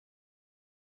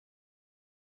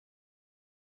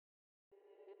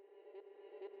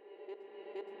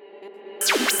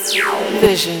Your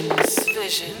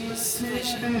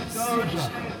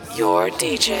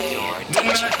DJ,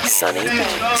 Sunny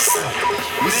Banks.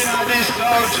 Me a this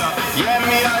soldier, yeah,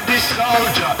 me a this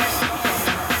soldier.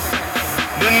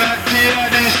 The natty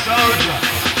a this soldier.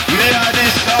 Me a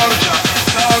this soldier,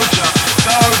 soldier,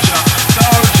 soldier,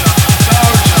 soldier,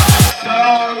 soldier,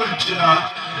 soldier.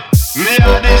 Me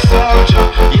a this soldier,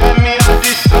 yeah, me a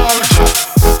this soldier.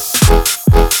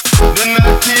 The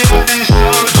natty a this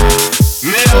soldier.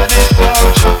 Me a this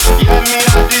soldier, yeah, me a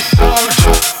this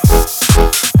soldier.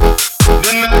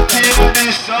 The natty a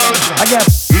this soldier. I got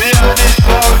Me a this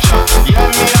soldier, yeah,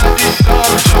 me a this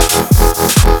soldier.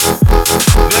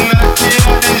 The natty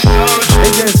a this soldier.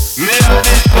 they just Me a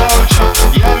this soldier,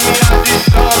 yeah, me a this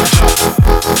soldier.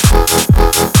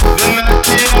 The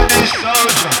natty a this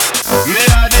soldier. Me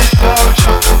a this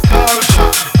soldier, soldier,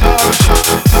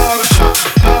 soldier, soldier,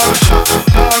 soldier,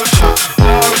 soldier,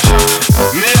 soldier.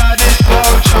 Me a this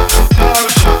soldier,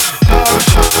 soldier,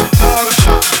 soldier,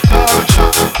 soldier,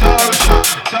 soldier, soldier,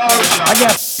 soldier. I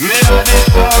got Me a this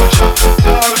soldier,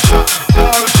 soldier,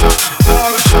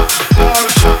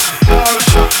 soldier, soldier,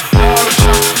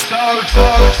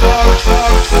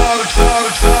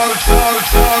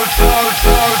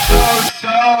 soldier, soldier,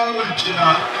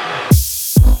 soldier.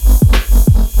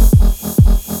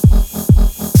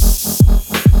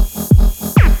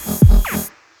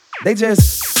 they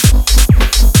just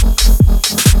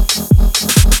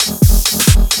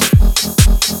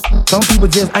some people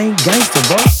just ain't gangster,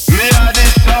 bro. Me a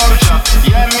this soldier,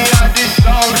 yeah, me a this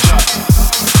soldier.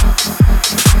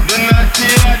 The natty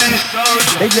a this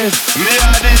soldier. They just Me a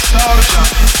this soldier,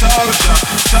 soldier,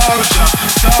 soldier,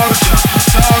 soldier,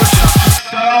 soldier,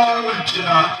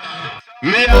 soldier.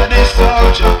 Me a this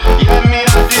soldier, yeah, me a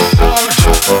this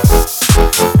soldier.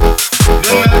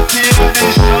 The natty a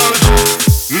this soldier.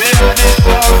 Me a this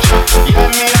soldier, yeah,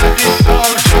 me a this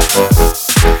soldier.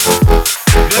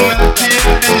 The natty a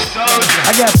this soldier.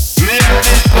 I got Me a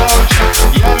this soldier,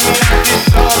 yeah, me a this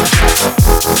soldier.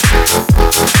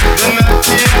 The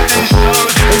natty a this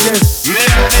soldier. they just Me a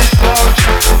this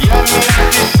soldier, yeah, me a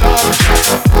this soldier.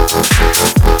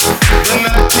 The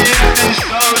natty a this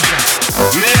soldier.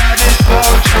 Me a this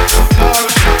soldier, soldier,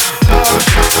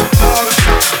 soldier, soldier,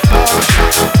 soldier,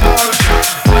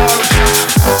 soldier,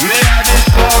 soldier. Me a this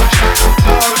soldier,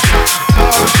 soldier,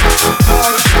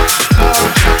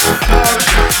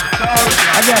 soldier, soldier, soldier, soldier,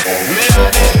 soldier. I got Me a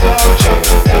this soldier,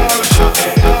 soldier,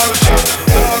 soldier, soldier,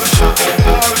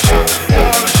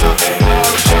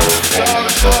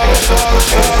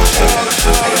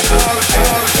 soldier,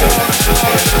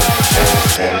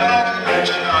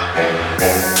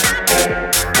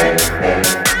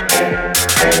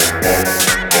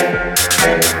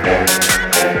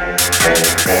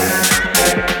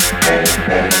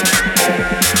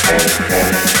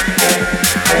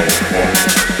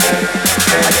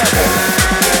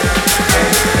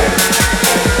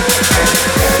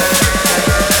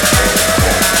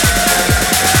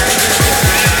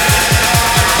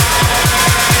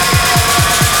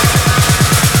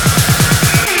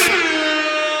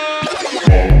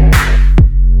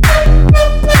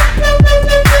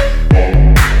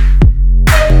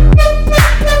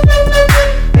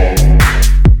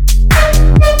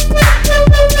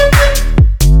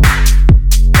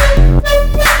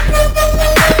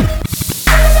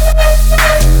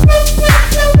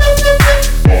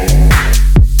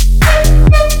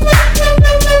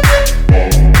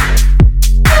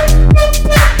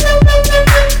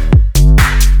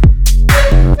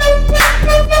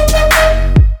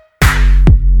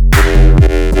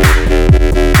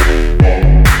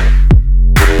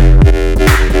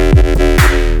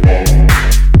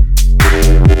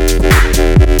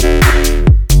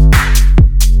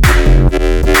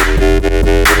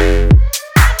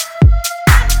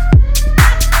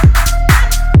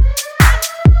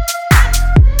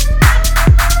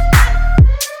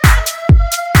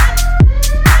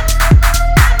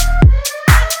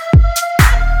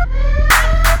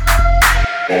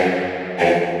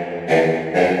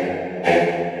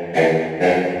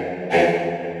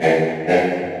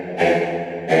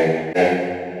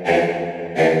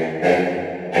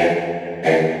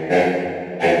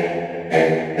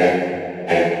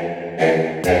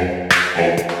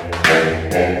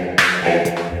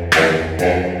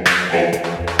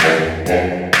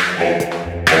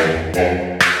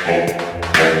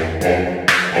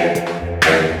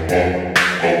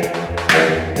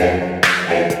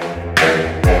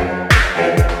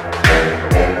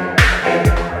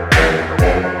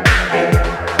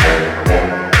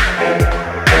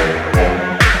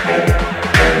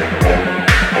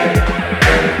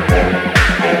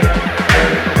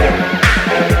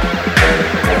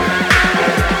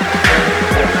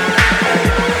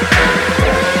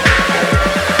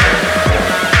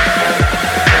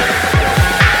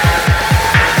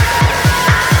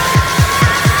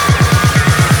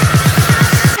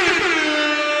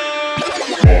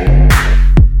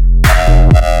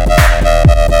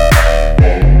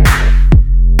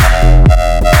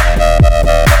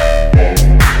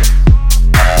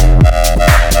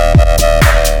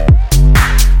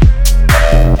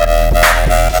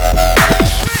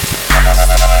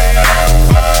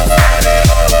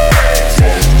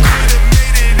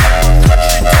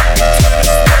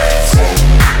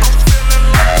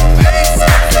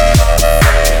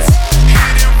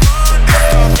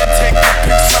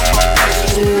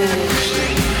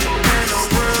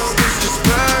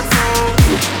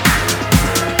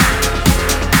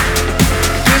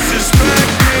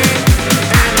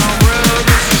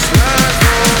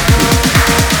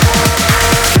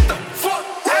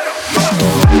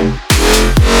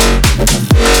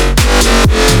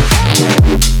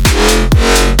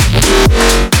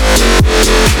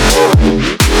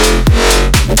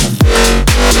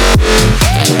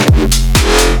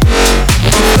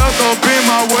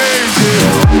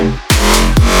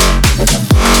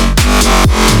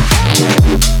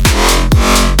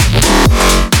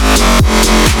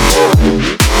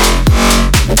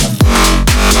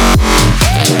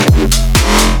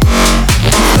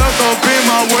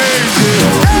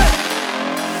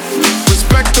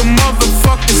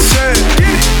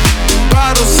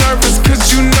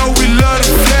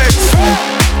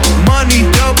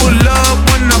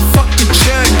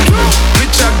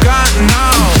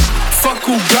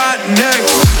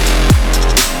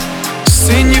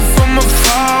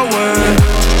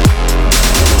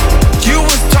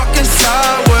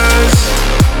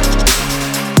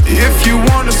 If you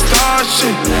wanna start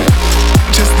shit,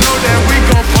 just know that we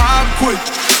gon' pop quick.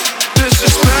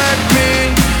 Disrespect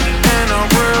me, and I'm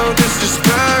real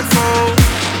disrespectful.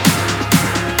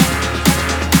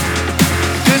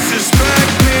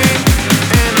 Disrespect me,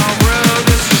 and I'm real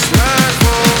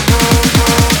disrespectful.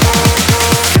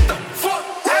 Get the fuck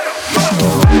out of my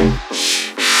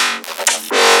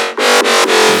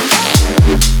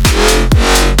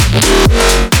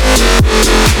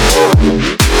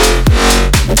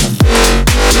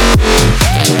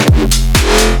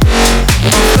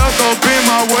I'm stuck up in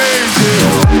my ways, yeah.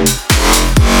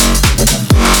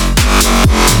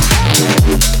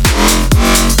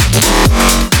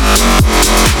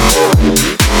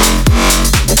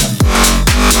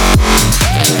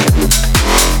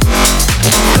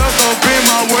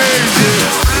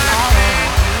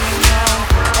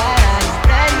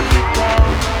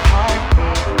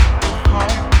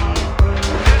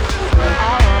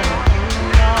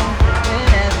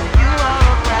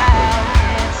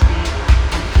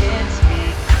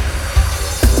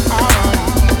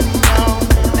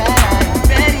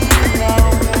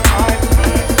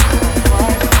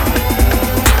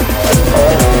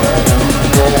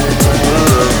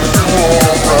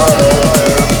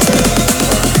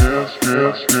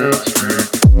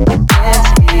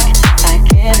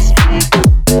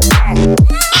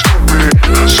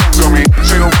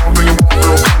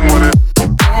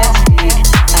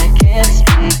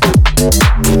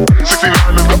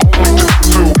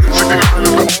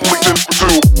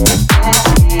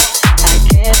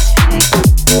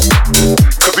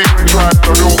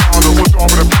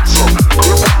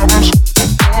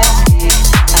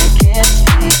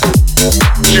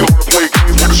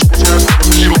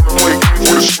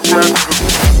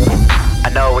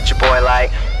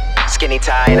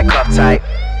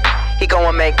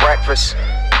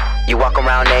 You walk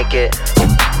around naked,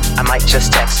 I might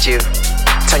just text you.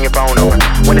 Turn your phone over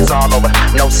when it's all over.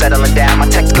 No settling down, my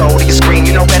text go to your screen.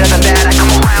 You know better than that, I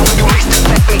come around when you least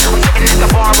expect me. I'm sitting at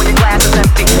the bar when your glass is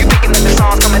empty. You thinking that the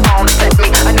song's coming on to set me.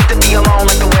 I need to be alone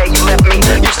like the way you left me.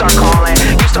 You start calling,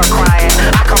 you start crying.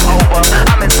 I come over,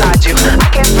 I'm inside you. I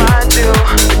can't find you,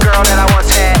 the girl that I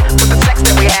once had. But the sex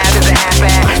that we had isn't half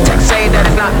bad. Text say that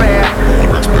it's not fair.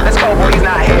 Let's go, boy, he's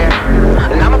not here.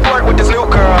 And I'ma flirt with this new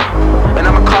girl, and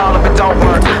I'ma call if it don't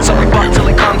work. So we fuck till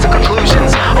it comes to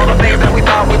conclusions. All the things that we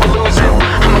thought we were losing.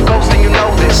 I'm a ghost and you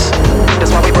know this.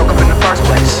 That's why we broke up in the first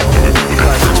place.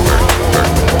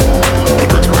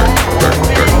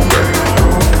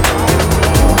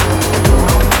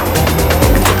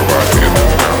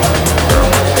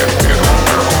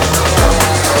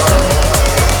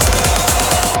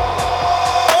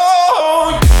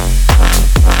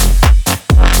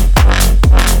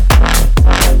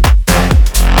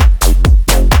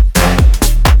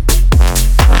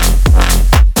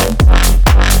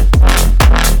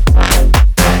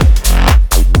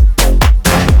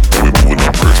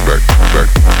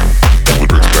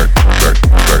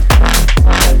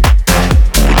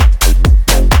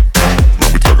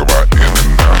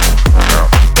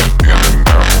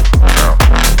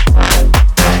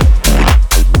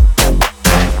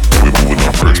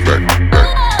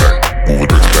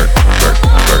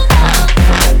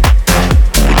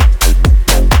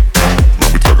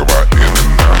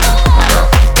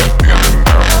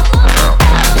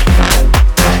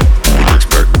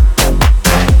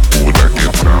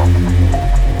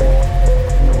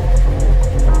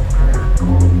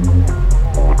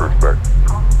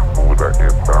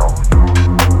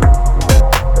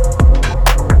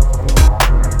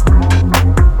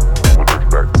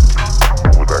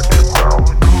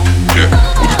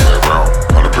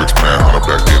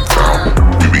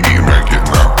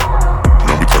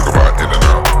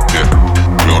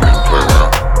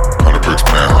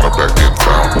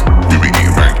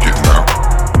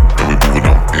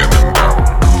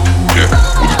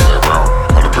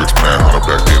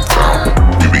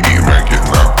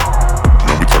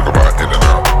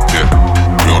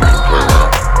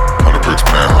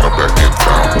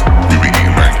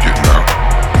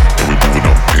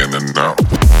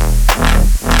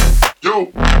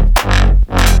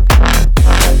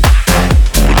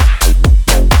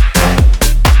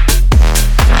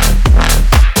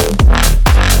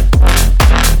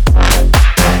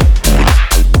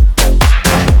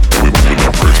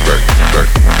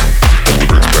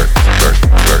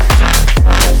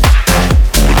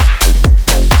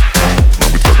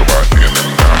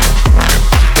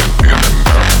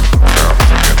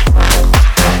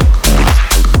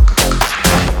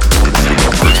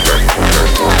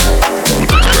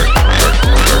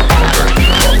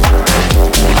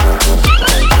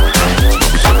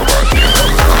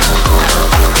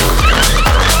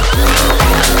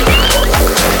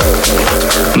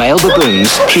 Male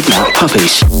baboons kidnap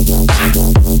puppies.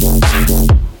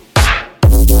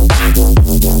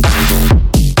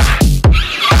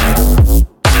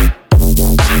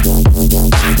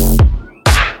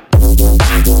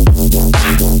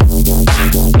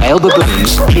 Male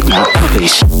baboons kidnap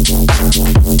puppies.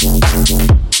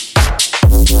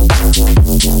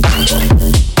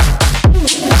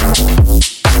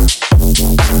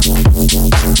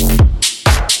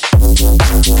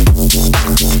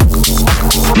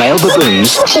 Male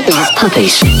baboons kidnap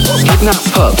puppies. Kidnap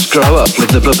pups grow up with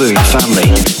the baboon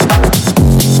family.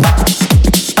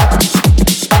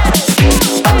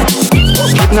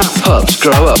 Kidnap pups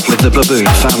grow up with the baboon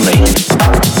family.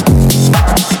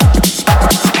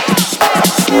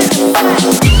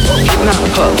 Kidnap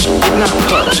pups, kidnap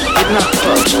pups, kidnap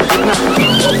pups, kidnap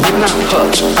pups, kidnap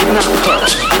pups, kidnap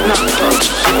pups, kidnap pups,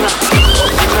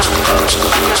 kidnap pups,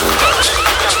 kidnap pups.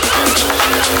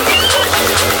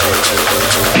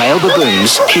 Male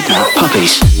baboons kidnap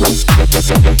puppies.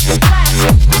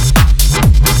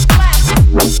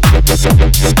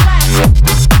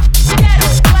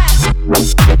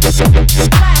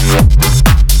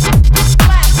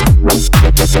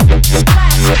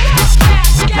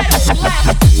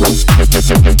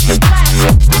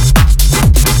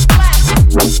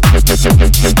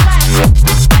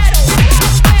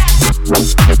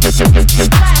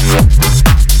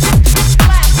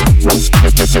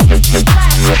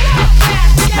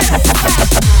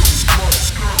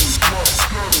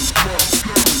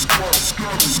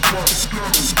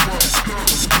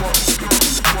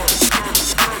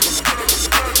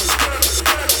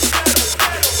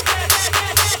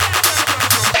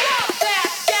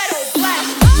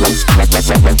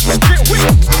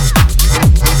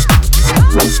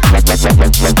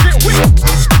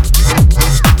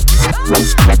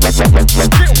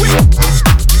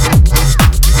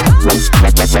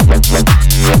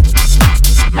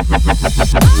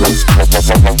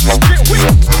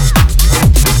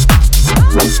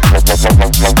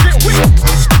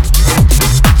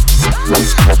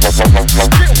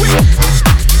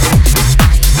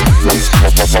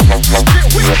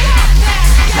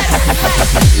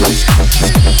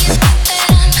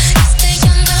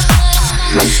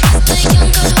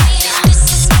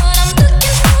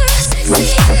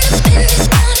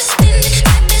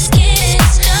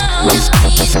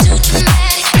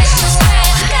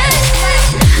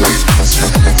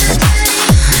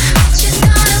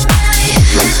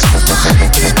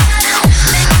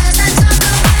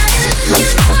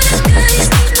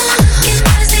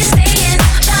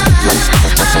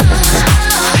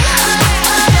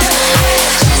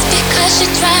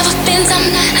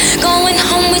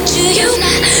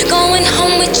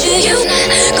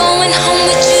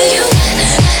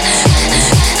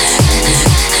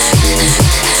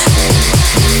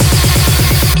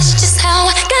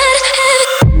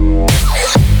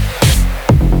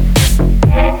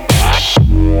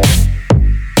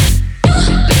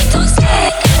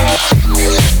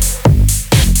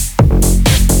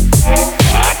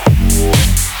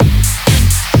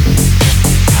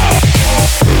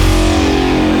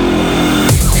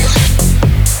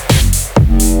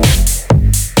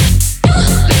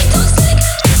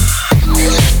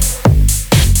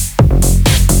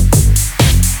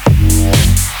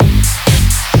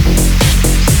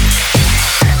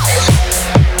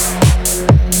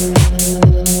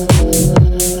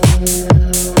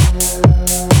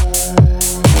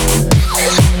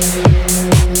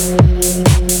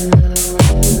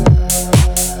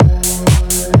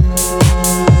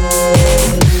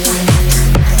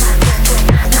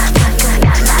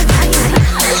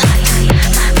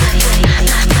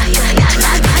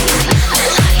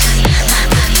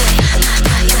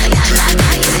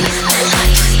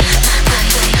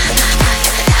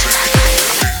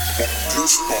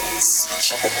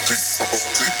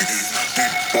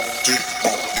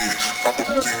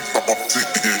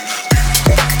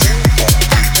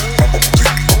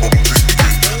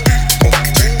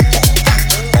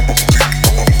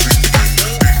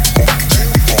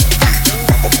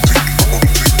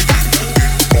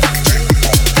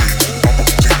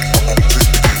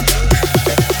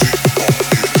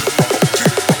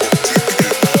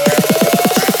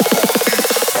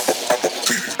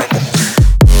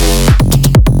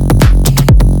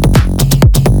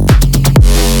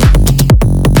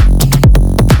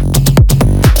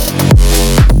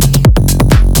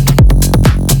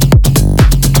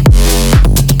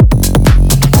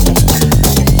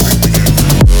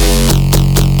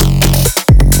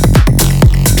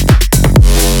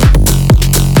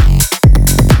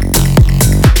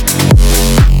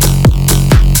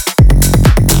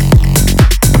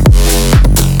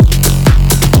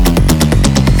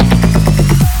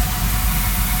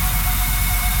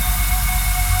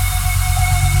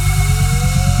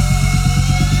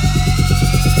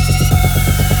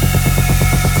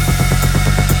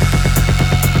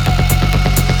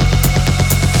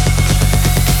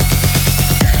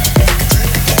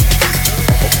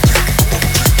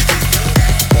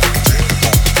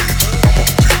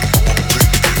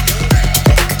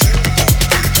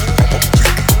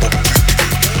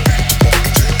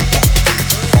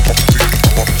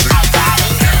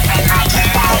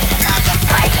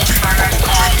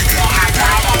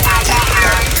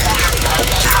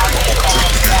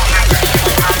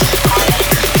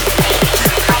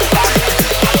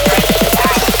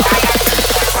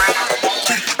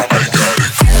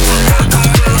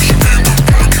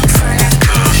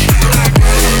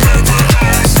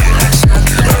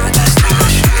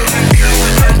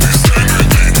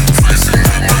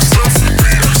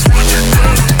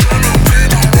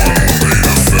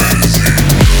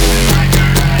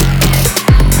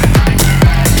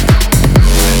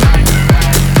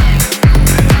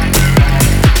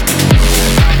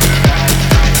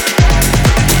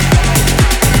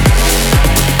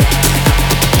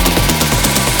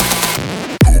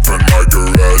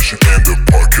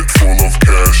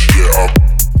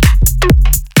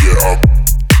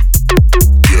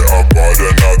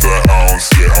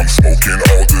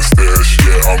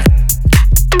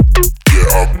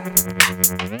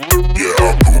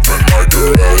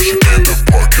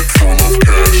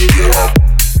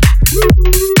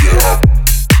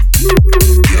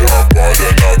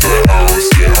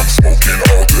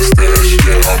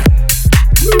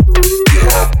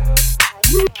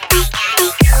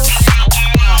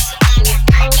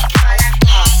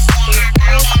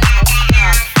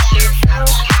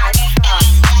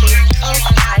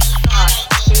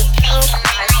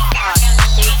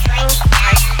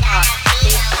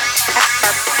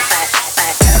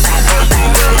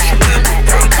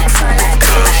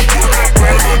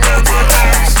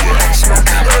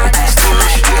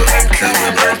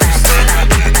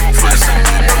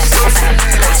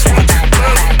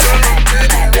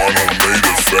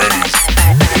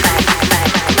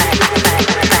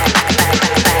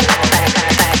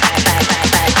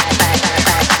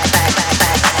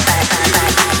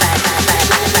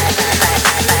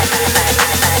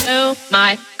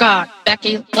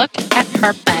 Becky, look at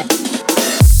her butt.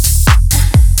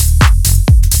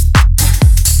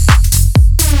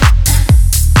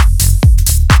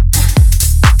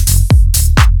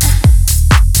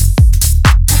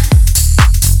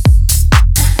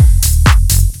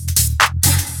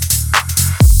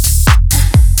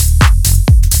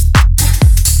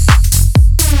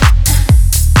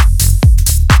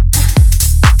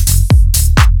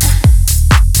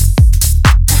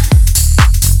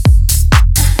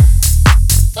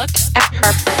 Look at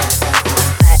her butt.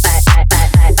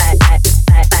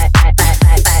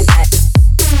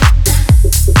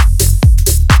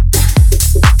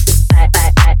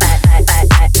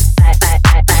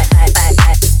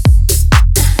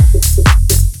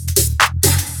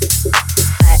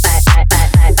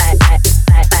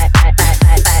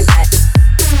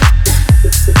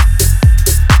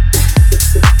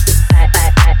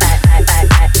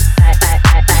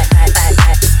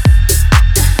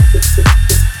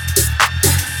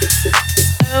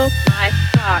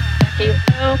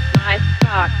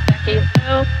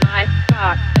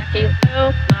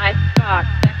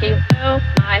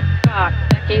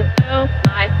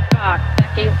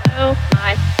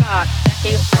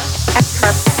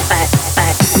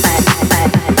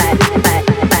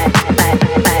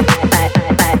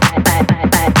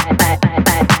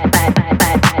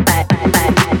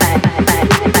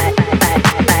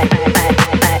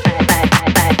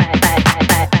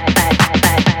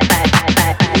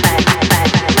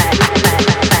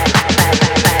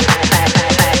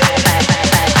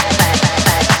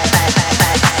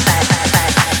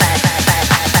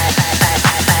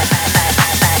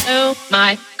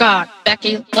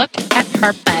 Becky, look at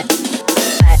her butt.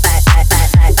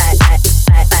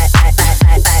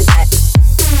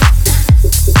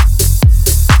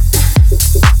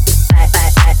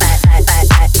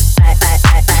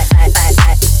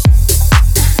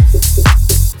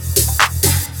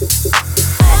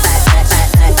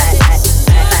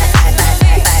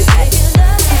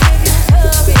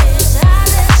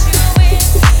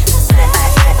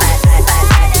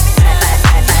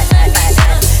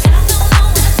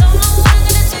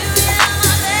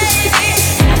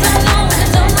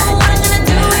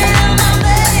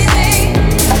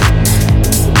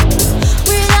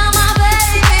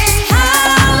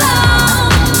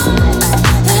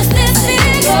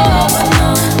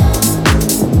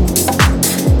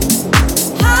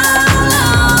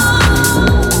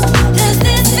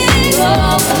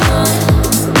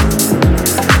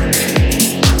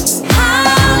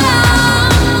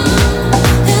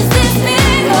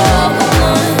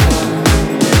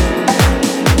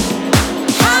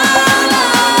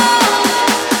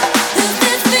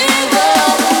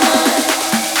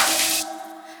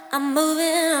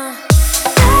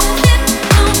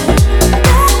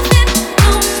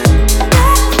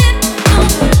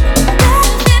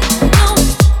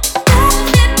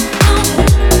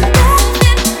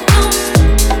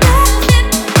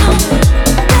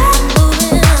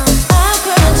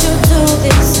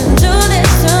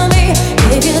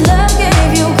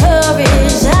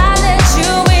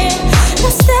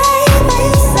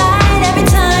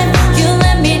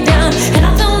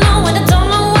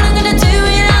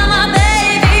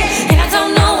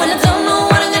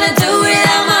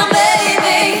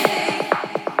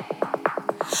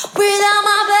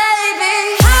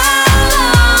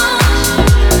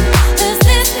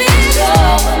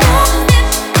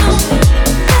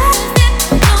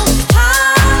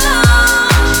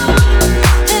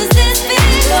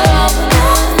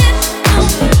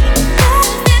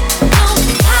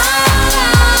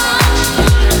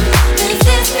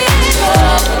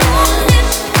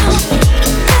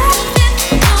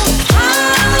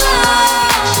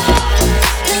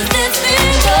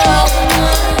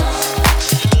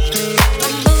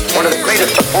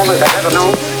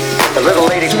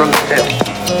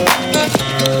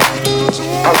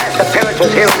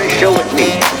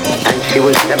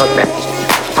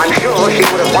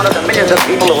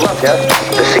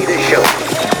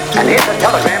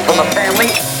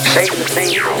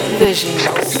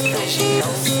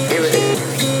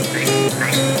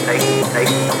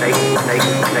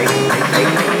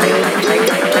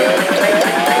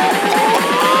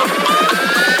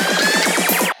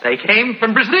 They came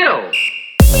from Brazil.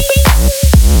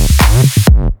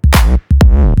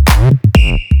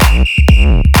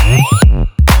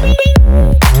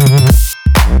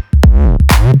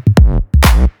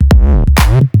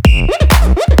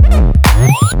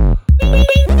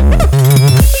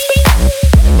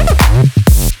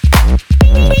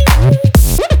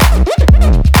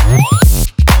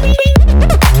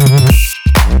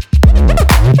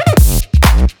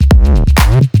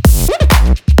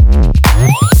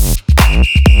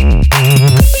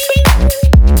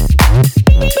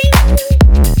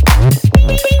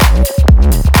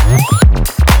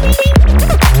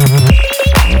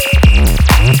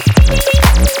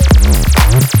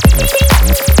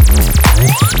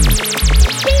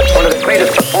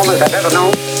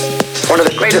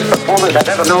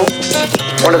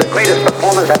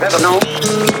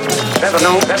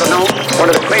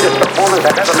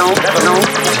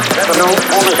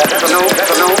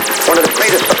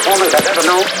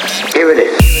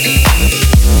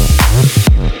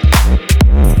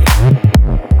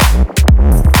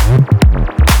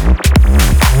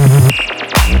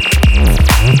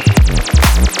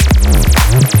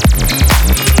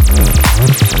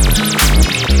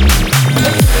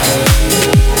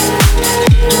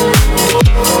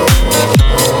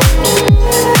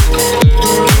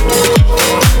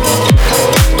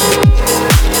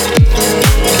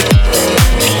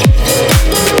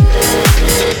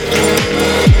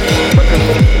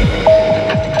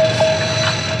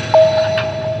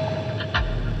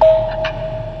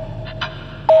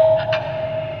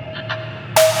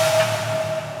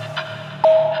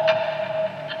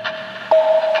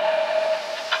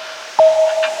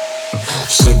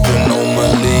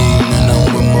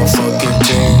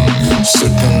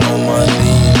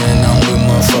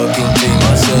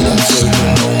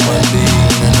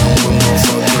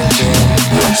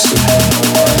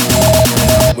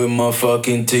 my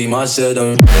fucking team. I said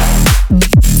I'm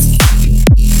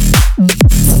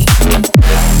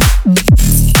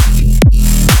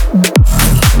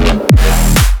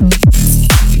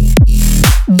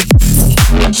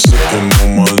sipping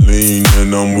on my lean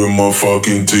and I'm with my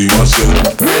fucking team. I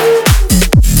said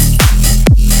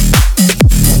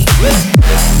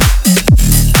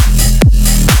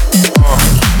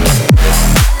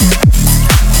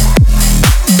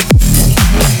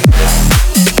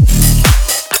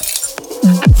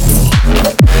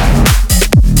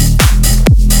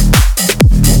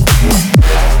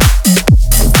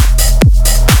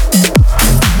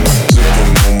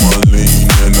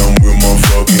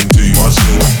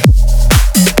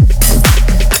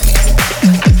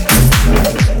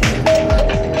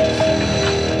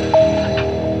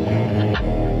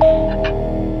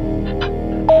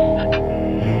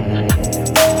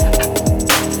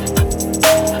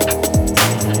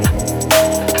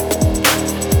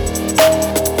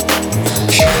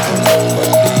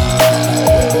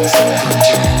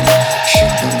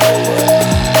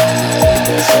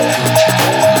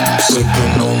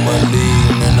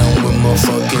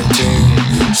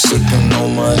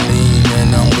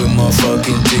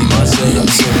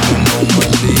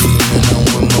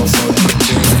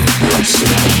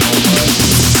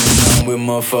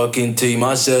fucking team.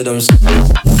 I said I'm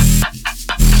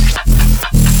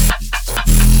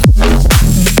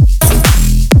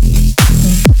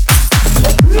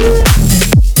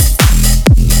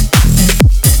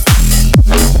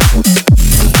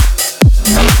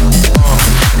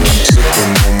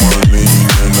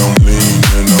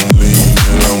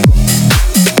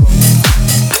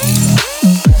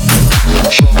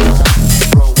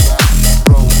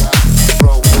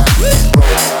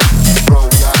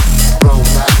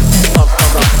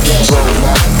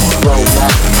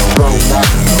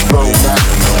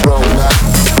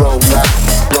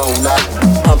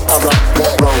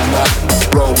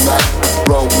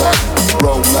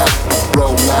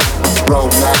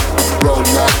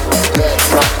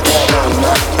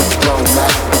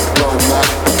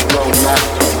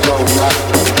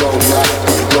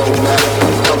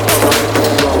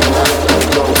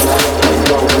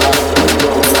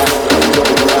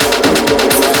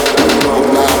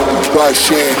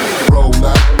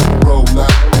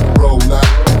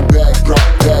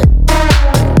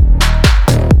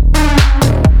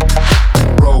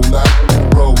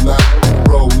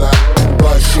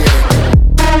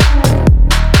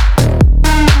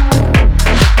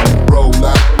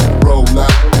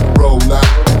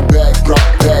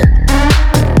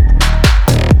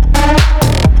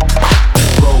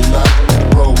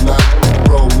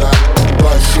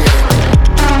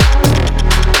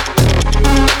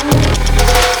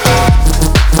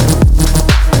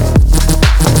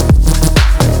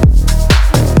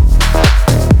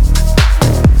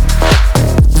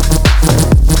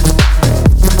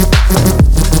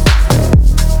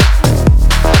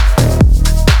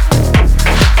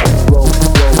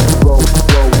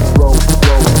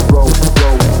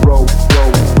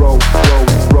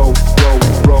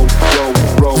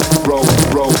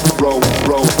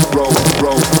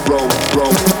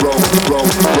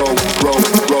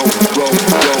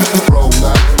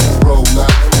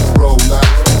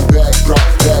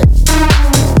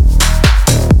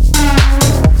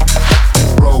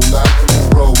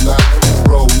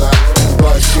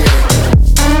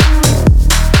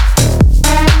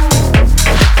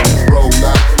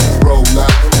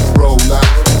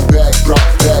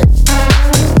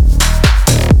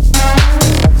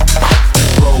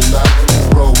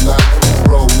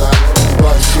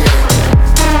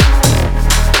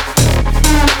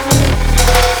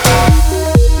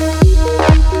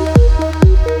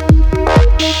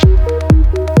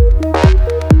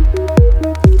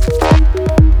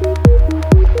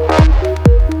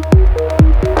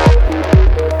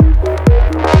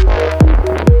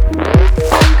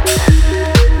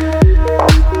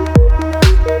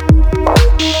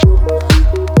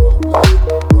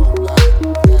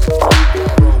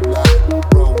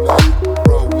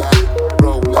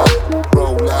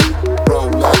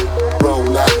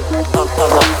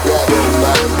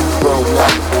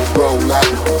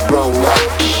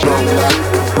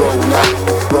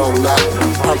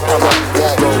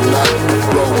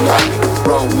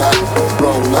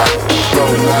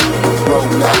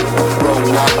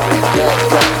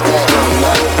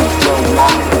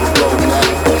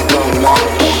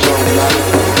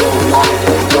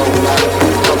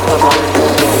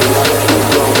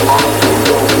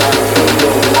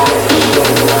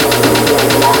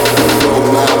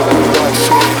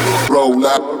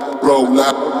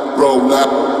roll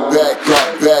out, back,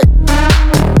 drop back.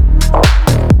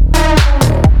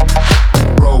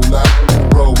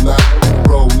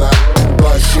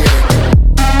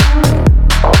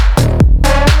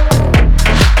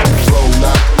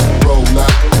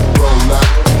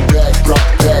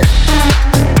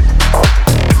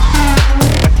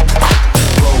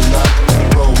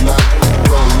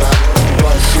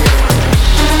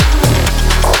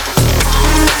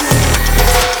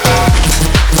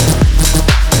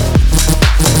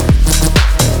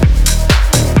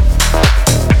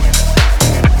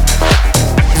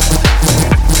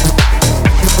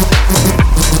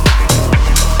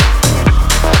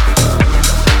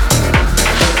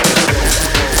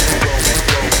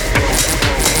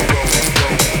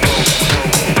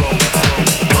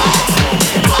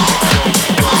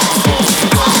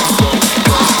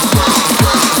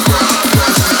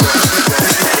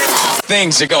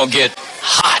 Things are gonna get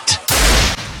hot.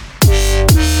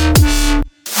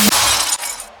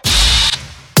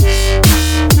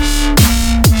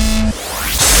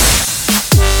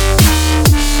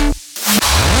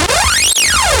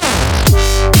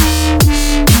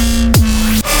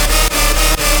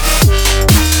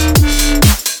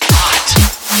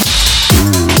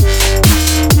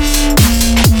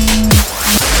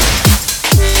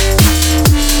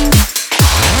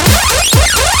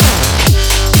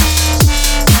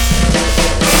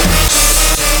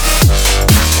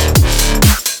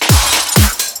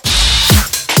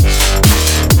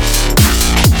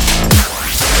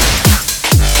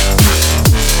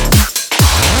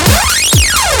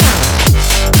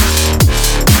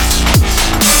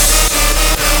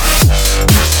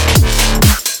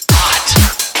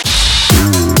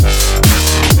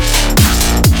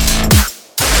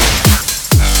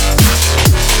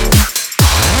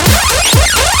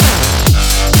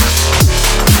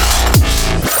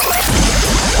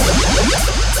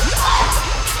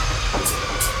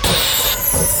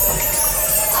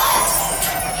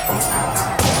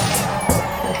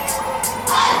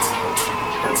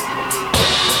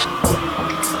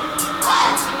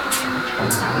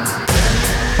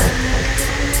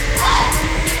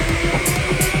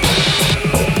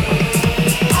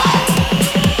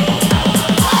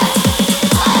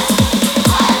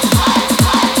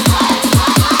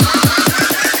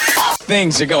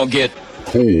 Things are gonna get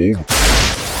cold.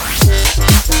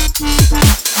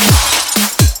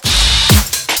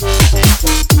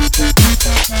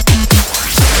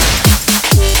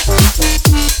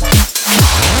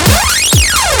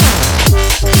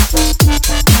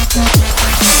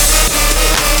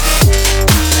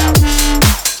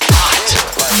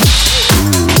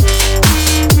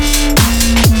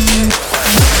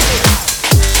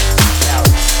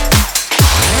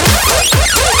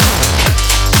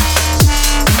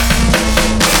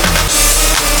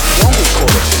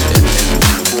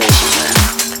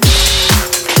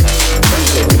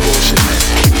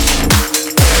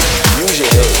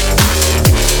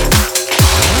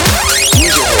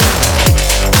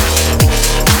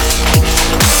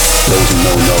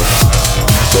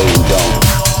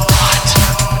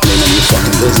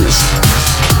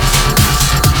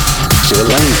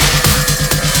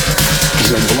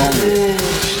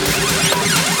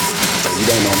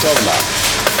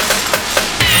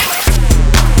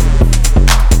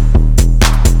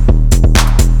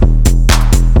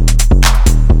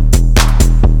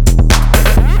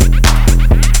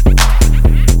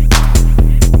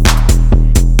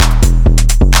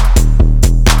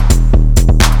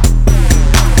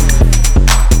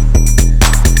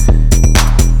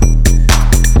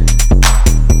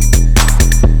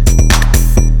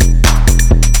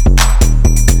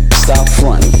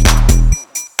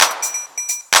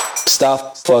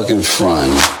 Stop fucking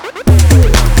fronting.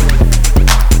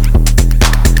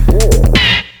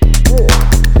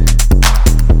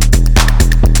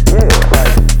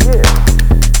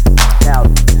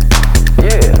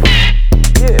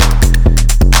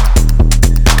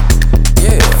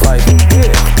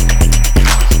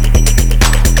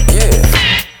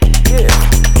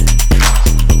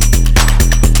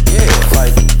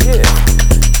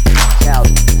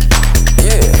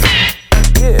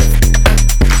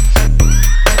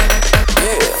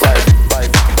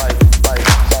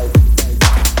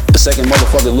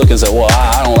 Look and say, well,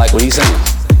 I don't like what he's saying.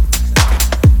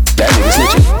 That nigga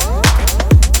snitching.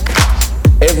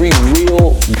 Every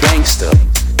real gangster,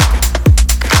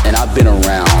 and I've been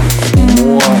around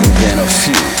more than a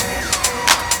few,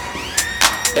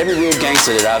 every real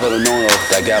gangster that I've ever known of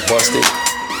that got busted,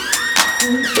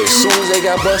 as soon as they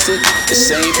got busted, the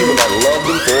same people that loved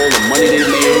them for all the money they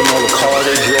made and all the cars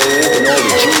they drove and all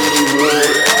the jewelry they wore,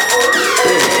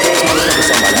 they're the first motherfucker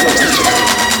somebody knows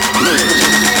snitching.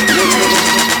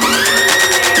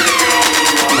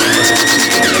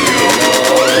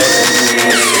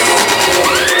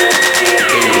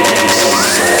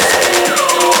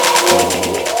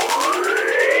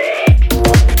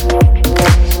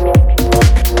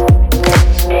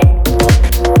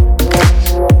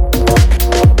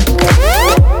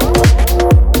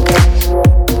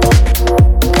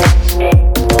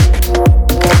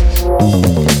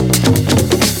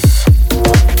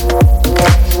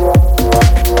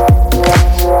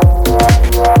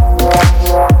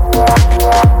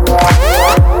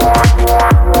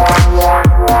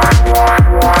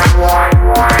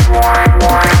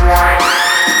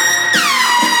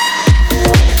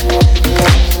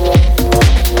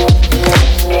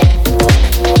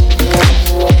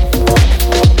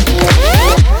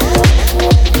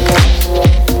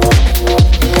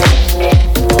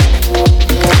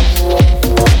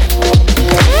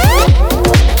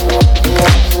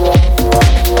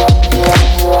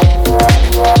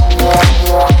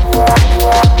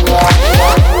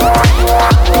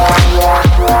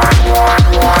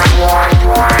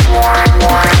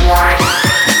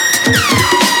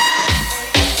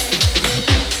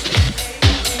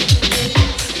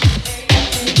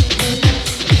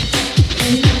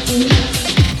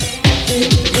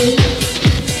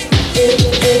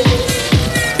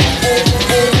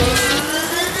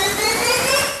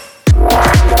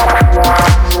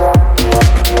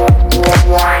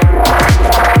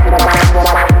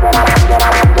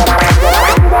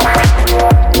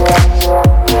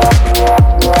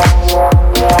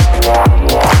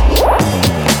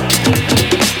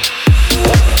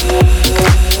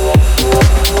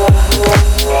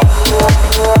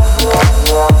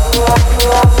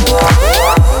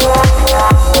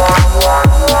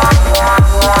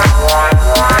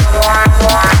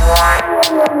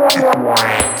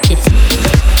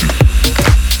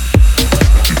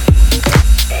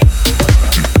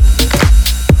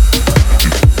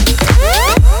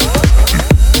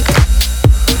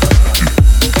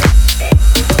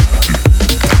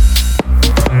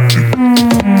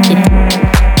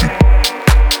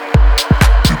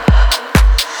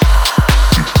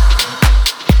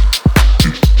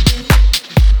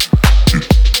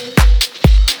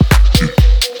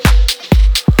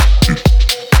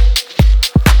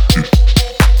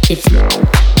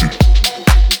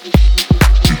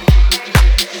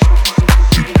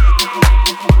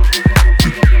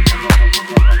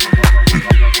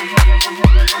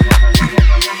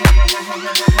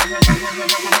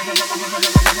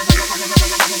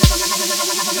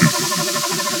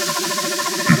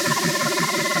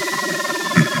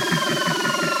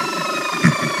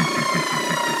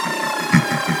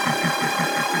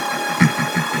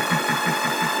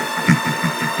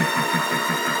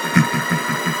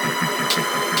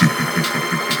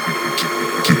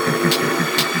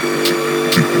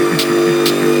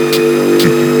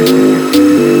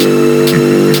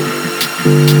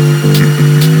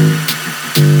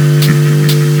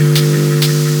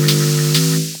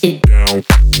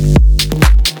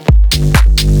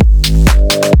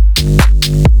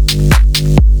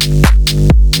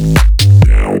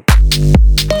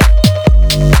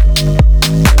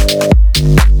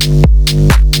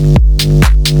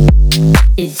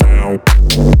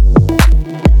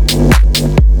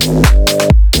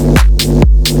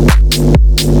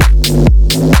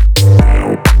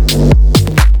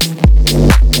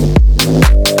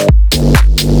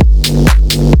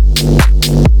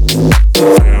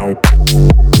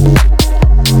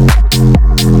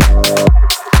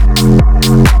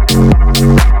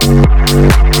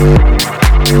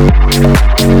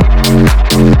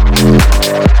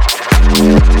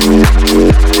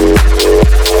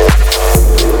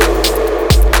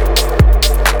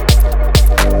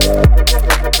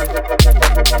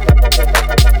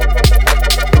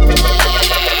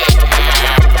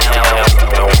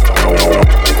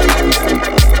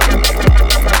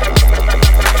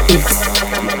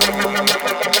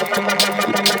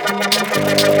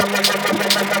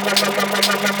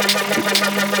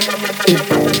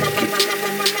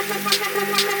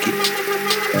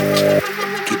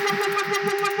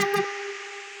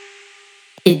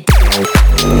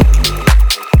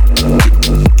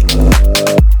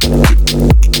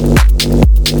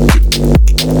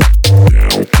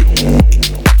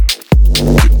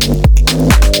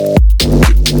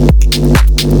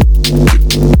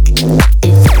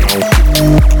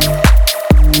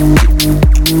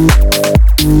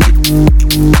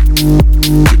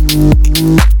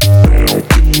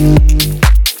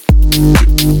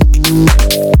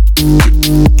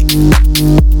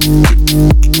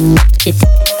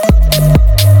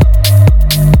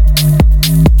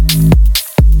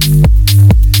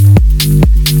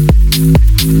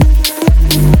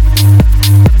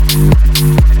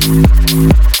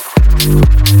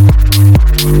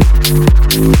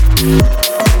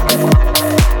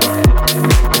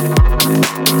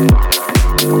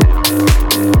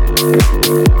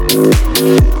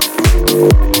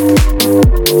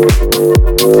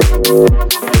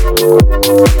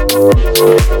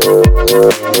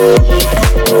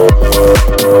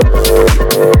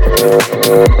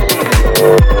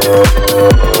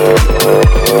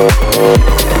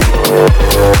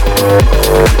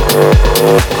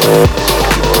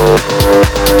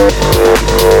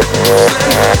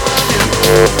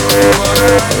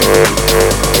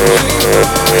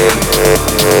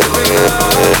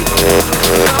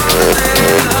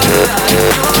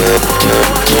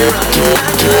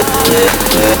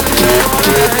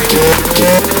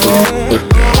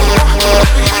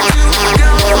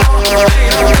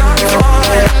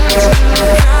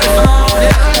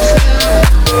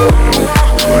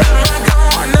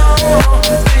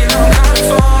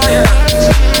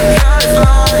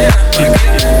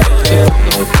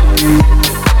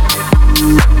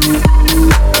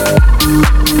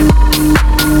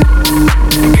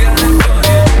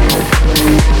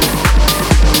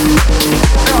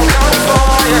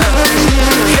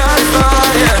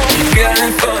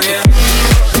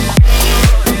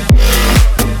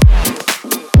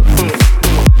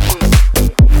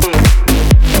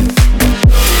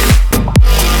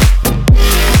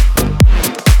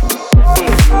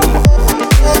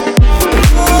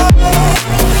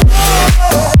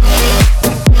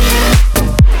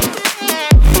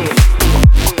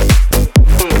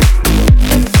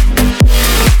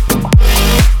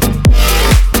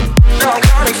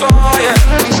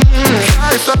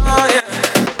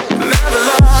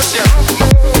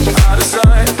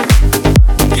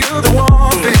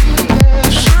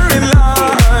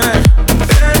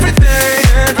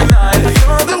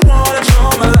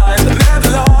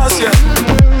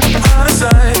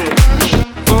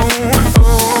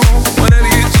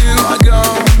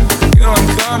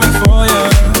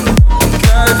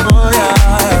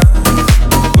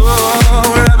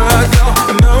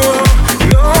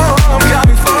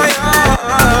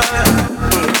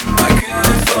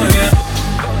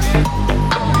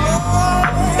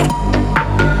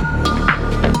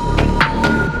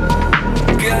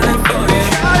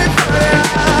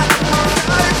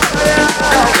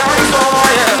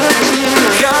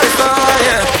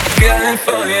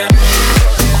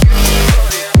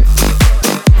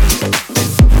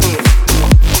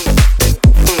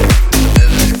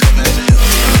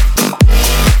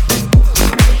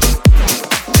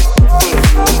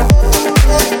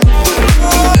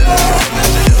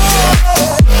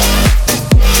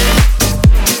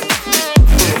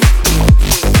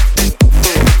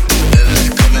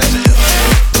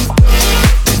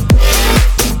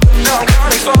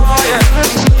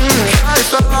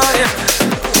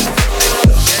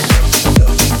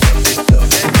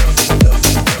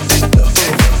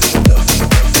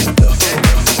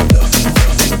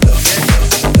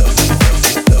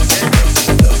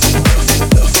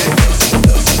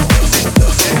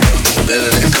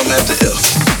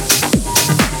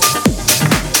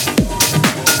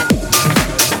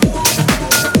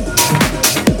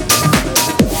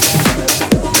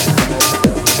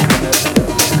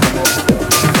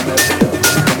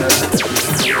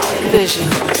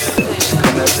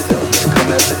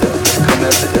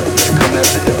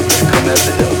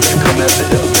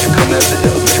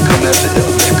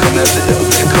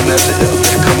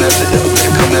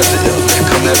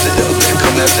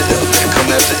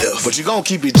 but you gon'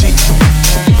 keep it G.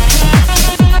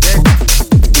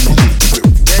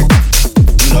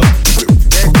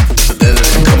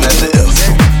 Come at the F.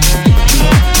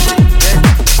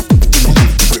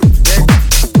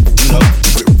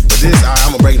 But this,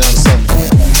 I'ma break down to something.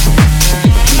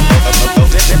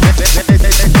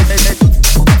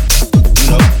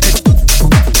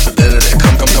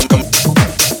 Come.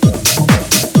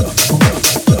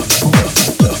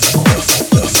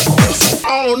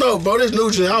 I don't know, bro. This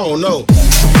new shit, I don't know.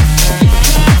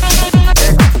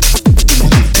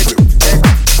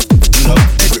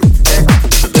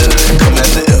 Come at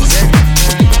the F.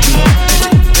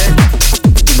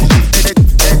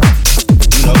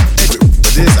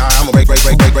 But this, I'ma break.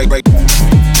 Break. Break.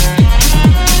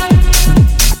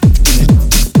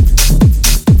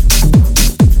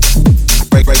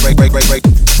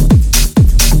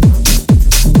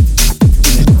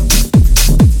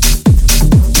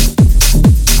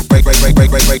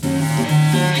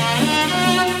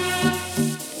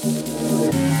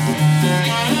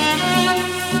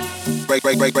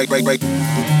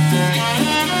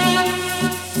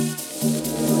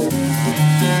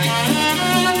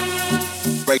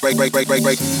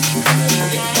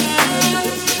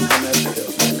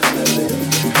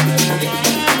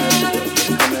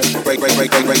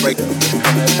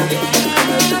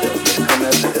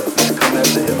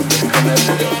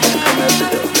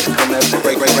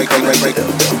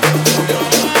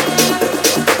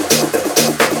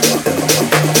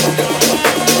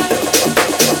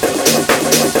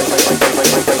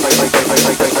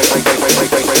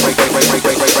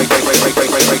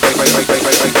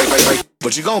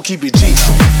 But you gon' keep it G. Is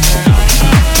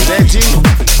that G?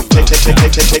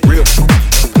 Take real.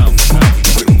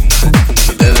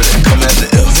 Come at the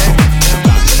F.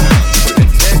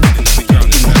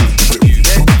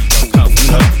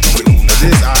 But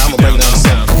this, I'ma break down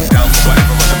something.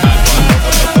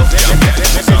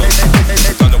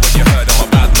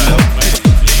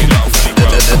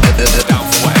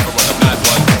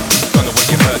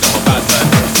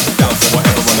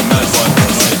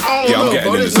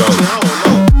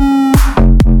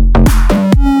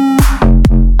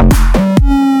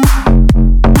 Down for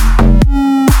whatever on the mad one.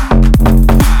 Yeah, I'm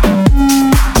getting in the zone.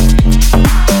 Don't know what you heard, I'm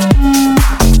a bad man.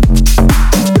 Yeah, you know I'm fully grown.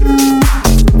 Down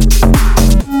for whatever on the mad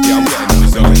one. Don't know what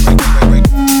you heard, I'm a bad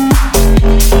man. Down for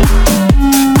whatever on the mad one.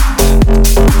 Yeah, I'm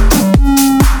getting in the zone.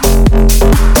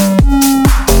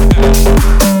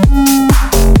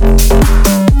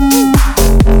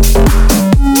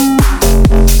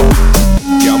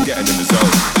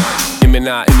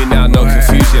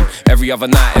 Other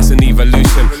night, it's an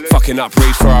evolution. Fucking up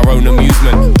rage for our own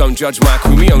amusement. Don't judge my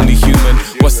crew, we only human.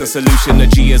 What's the solution? The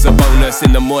G is a bonus.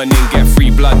 In the morning, get free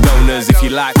blood donors. If you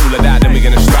like all of that, then we're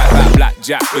gonna strike back.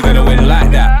 Blackjack, we're gonna win like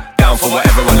that. Down for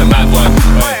whatever on the mad one.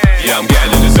 Yeah, I'm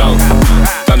getting in the zone.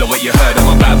 Don't know what you heard,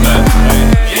 I'm a bad man.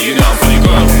 Yeah, you know I'm fully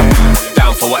grown.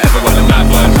 Down for whatever on the mad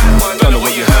one. Don't know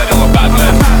what you heard, I'm a bad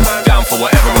man. Down for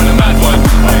whatever on the mad one.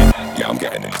 Yeah, I'm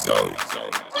getting in the zone.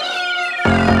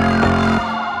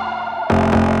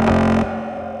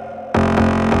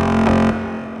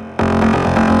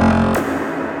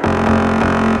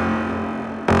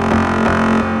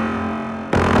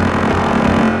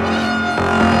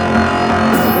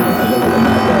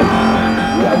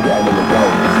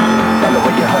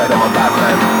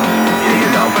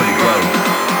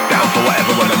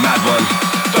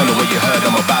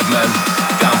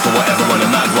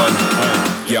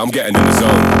 I'm getting in the zone.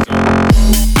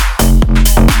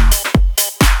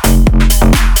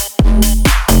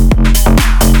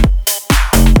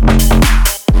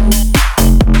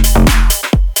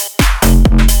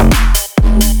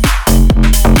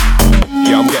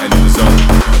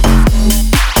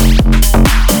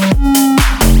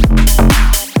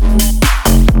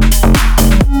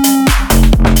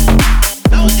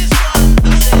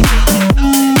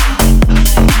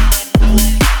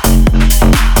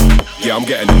 I'm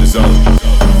getting in the zone.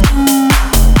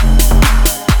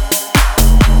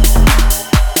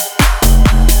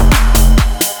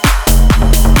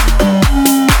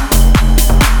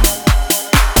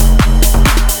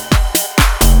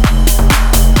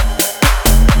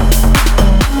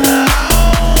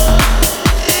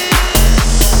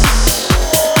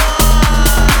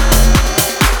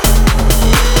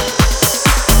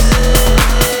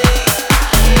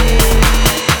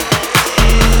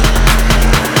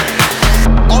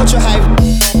 Ultra hype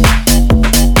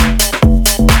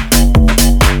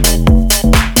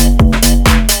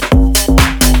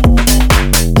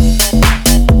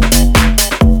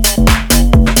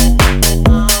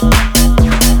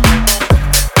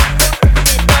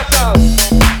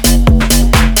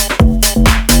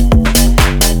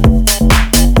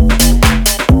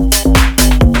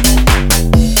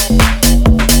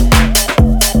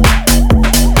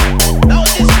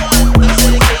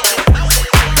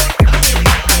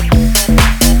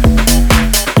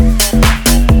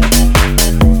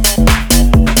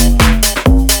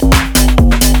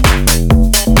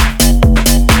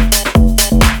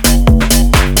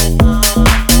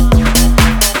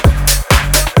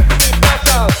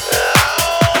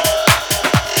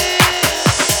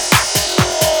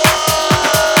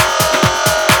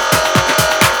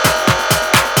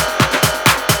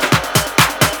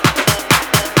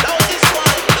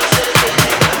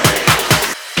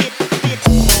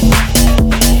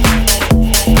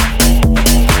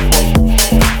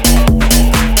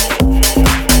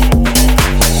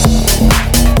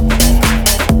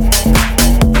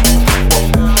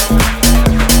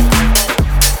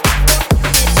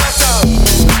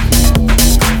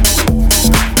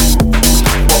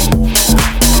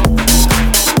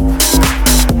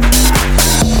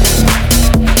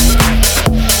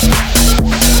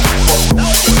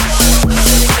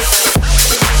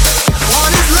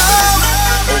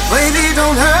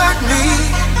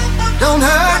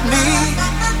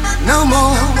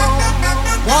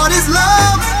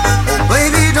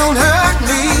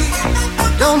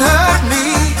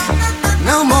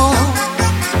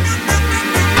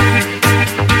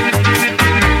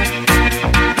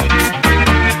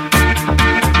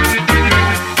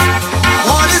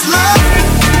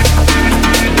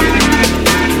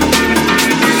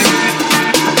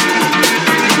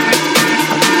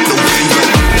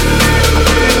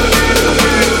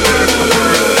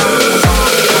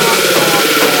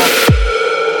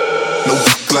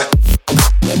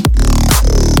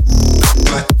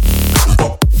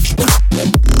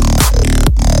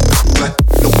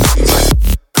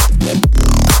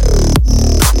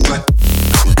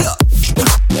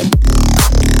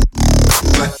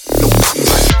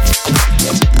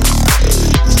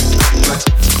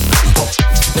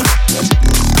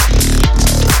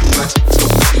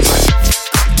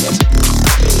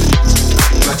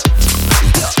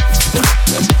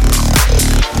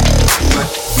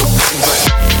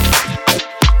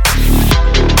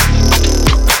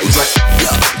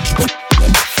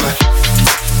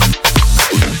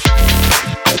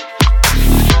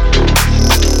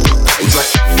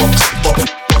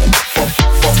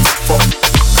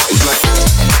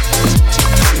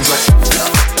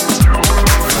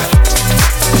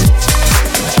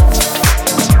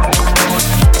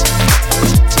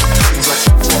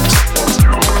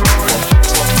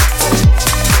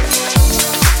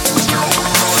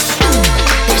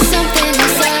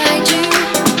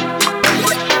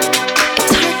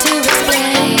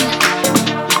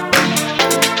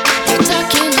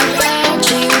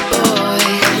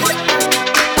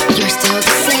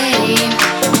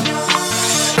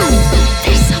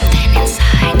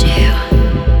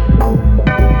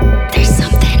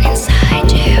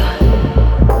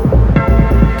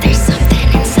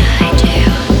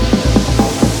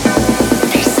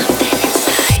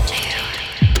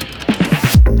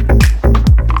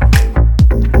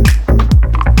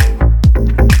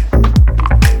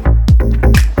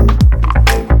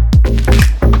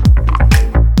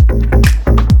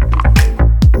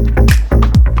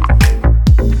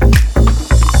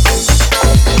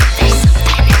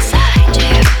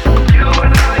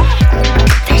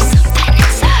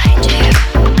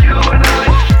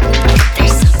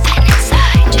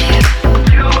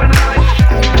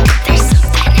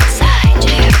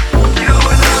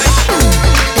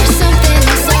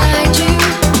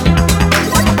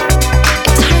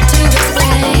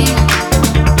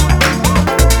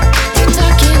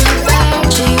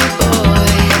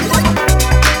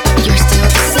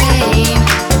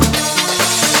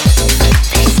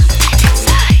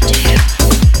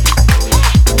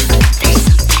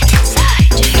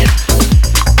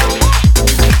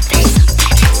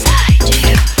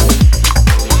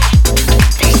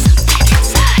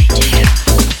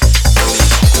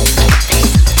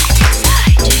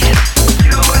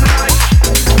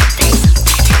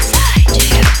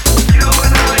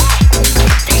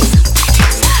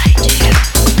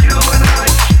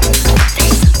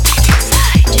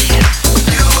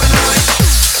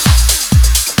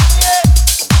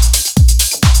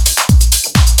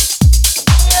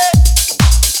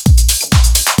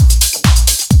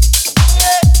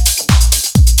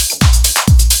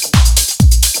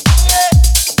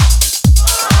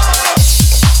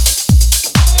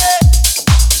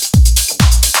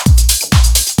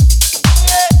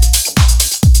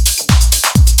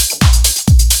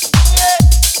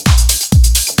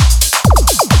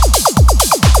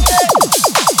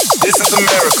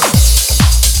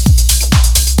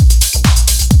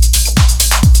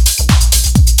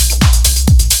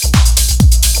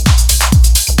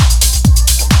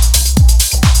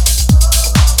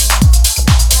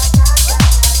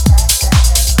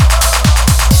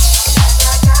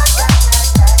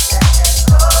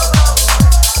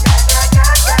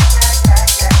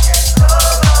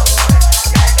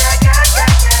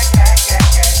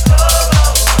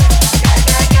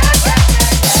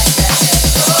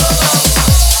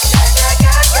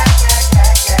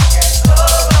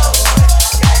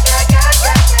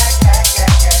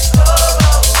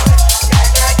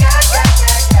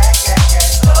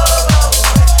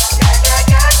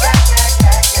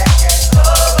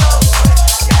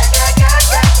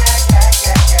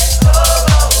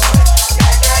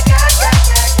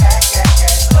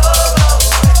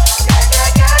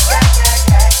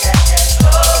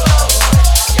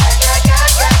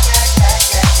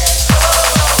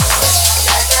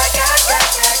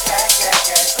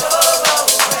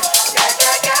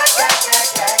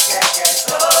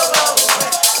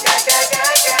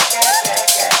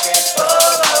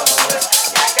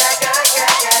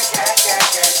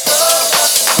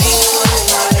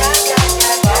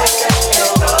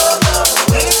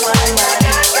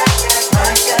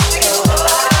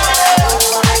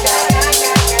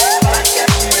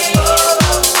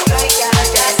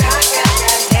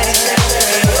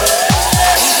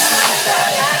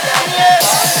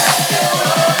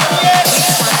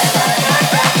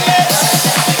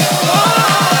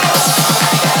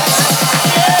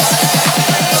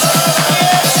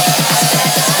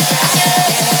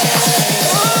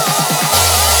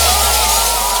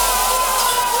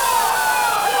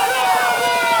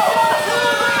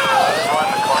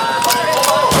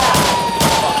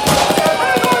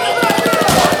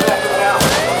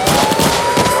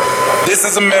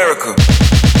is America.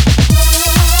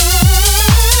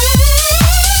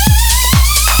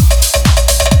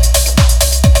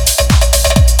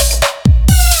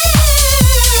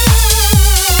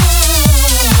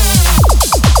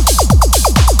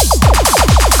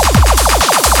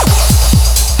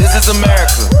 This is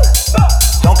America.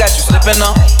 Don't catch you slipping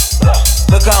now.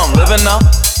 Look how I'm living now.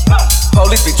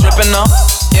 Police be tripping now.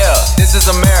 Yeah, this is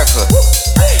America.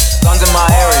 Guns in my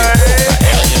area.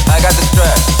 I got the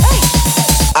strap.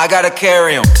 I gotta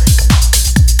carry 'em.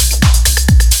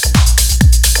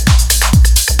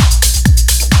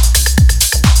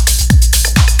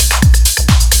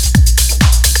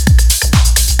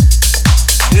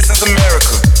 This is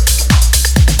America.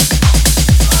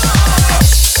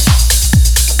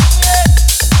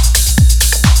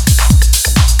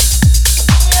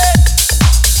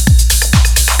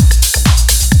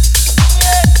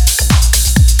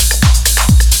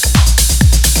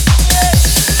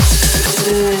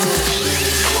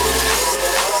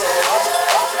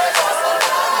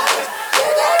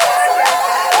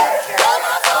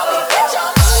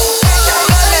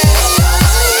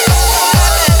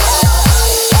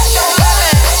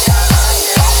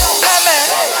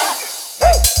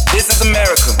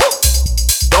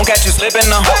 Don't catch you slipping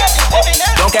now.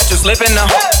 Don't catch you slipping now.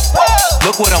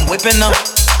 Look what I'm whipping now.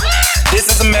 This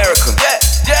is America.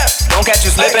 Don't catch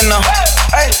you slipping now.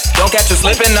 Don't catch you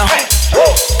slipping now.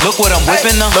 Look what I'm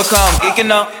whipping now. Look how I'm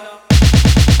geeking up.